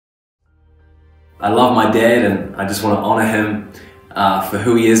I love my dad and I just want to honor him for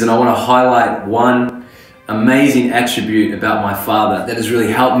who he is. And I want to highlight one amazing attribute about my father that has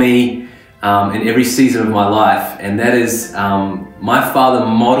really helped me in every season of my life. And that is my father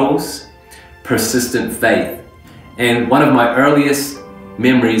models persistent faith. And one of my earliest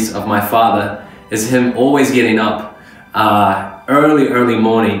memories of my father is him always getting up early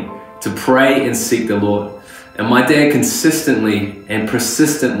morning to pray and seek the Lord. And my dad consistently and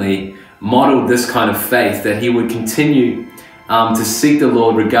persistently modeled this kind of faith, that he would continue to seek the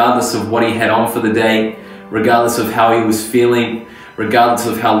Lord regardless of what he had on for the day, regardless of how he was feeling, regardless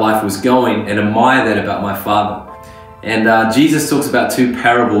of how life was going, and admire that about my father. And Jesus talks about two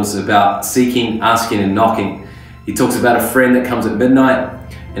parables about seeking, asking, and knocking. He talks about a friend that comes at midnight,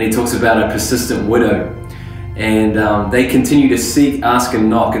 and he talks about a persistent widow. And they continue to seek, ask, and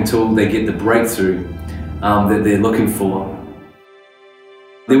knock until they get the breakthrough that they're looking for.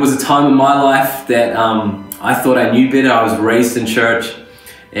 There was a time in my life that I thought I knew better. I was raised in church,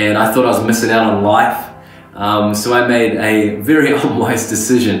 and I thought I was missing out on life. So I made a very unwise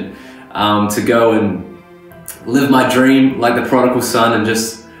decision to go and live my dream like the prodigal son, and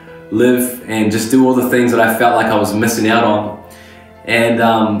just live and just do all the things that I felt like I was missing out on. And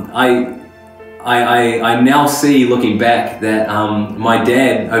I now see, looking back, that my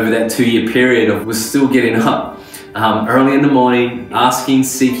dad over that 2-year period was still getting up early in the morning, asking,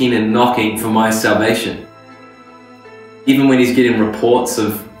 seeking, and knocking for my salvation. Even when he's getting reports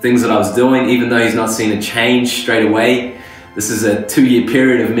of things that I was doing, even though he's not seeing a change straight away, this is a 2-year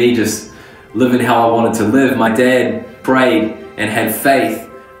period of me just living how I wanted to live. My dad prayed and had faith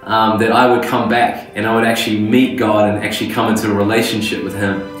that I would come back and I would actually meet God and actually come into a relationship with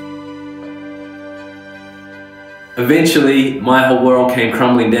him. Eventually, my whole world came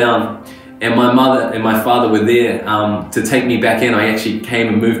crumbling down, and my mother and my father were there to take me back in. I actually came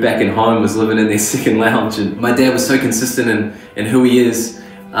and moved back in home, was living in their second lounge, and my dad was so consistent in who he is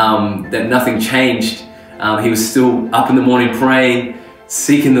that nothing changed. He was still up in the morning praying,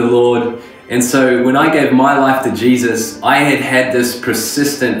 seeking the Lord. And so when I gave my life to Jesus, I had this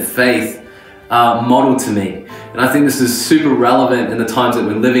persistent faith modeled to me. And I think this is super relevant in the times that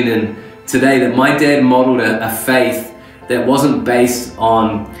we're living in today, that my dad modeled a faith that wasn't based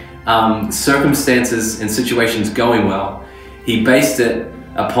on circumstances and situations going well. He based it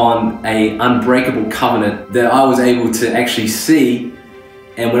upon an unbreakable covenant that I was able to actually see.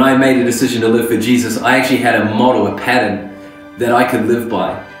 And when I made a decision to live for Jesus, I actually had a model, a pattern that I could live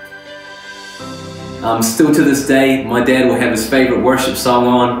by. Still to this day, my dad will have his favorite worship song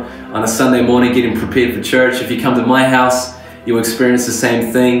on a Sunday morning, getting prepared for church. If you come to my house, you'll experience the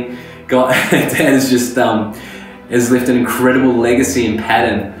same thing. God, Dad has just has left an incredible legacy and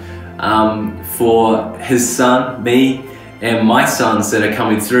pattern for his son, me, and my sons that are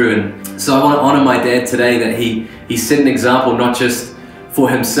coming through. And so I want to honor my dad today, that he set an example not just for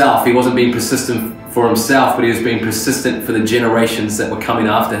himself. He wasn't being persistent for himself, but he was being persistent for the generations that were coming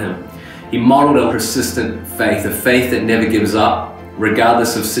after him. He modeled a persistent faith, a faith that never gives up,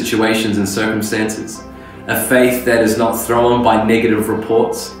 regardless of situations and circumstances. A faith that is not thrown by negative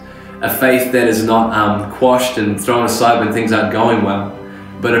reports. A faith that is not quashed and thrown aside when things aren't going well,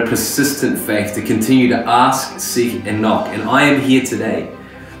 but a persistent faith to continue to ask, seek, and knock. And I am here today.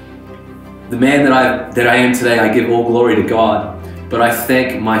 The man that I am today, I give all glory to God, but I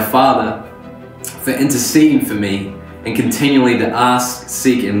thank my father for interceding for me and continually to ask,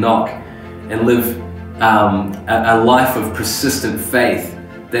 seek, and knock, and live a life of persistent faith,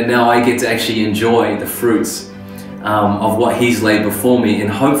 that now I get to actually enjoy the fruits of what he's laid before me.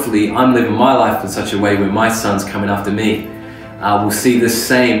 And hopefully I'm living my life in such a way where my sons coming after me will see this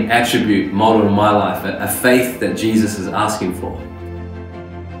same attribute modeled in my life, a faith that Jesus is asking for.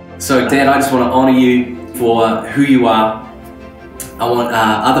 So Dad, I just want to honor you for who you are. I want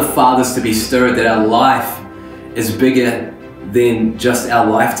other fathers to be stirred that our life is bigger than just our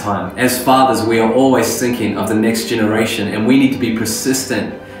lifetime. As fathers, we are always thinking of the next generation, and we need to be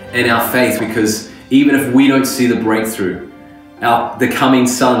persistent in our faith, because even if we don't see the breakthrough, the coming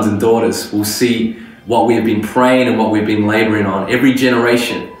sons and daughters will see what we have been praying and what we've been laboring on. Every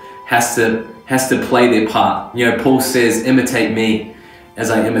generation has to play their part. You know, Paul says, imitate me as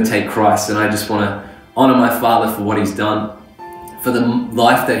I imitate Christ. And I just want to honor my father for what he's done, for the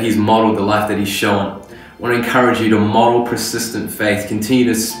life that he's modeled, the life that he's shown. I want to encourage you to model persistent faith. Continue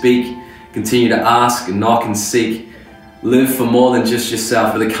to speak, continue to ask and knock and seek. Live for more than just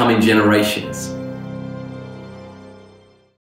yourself, for the coming generations.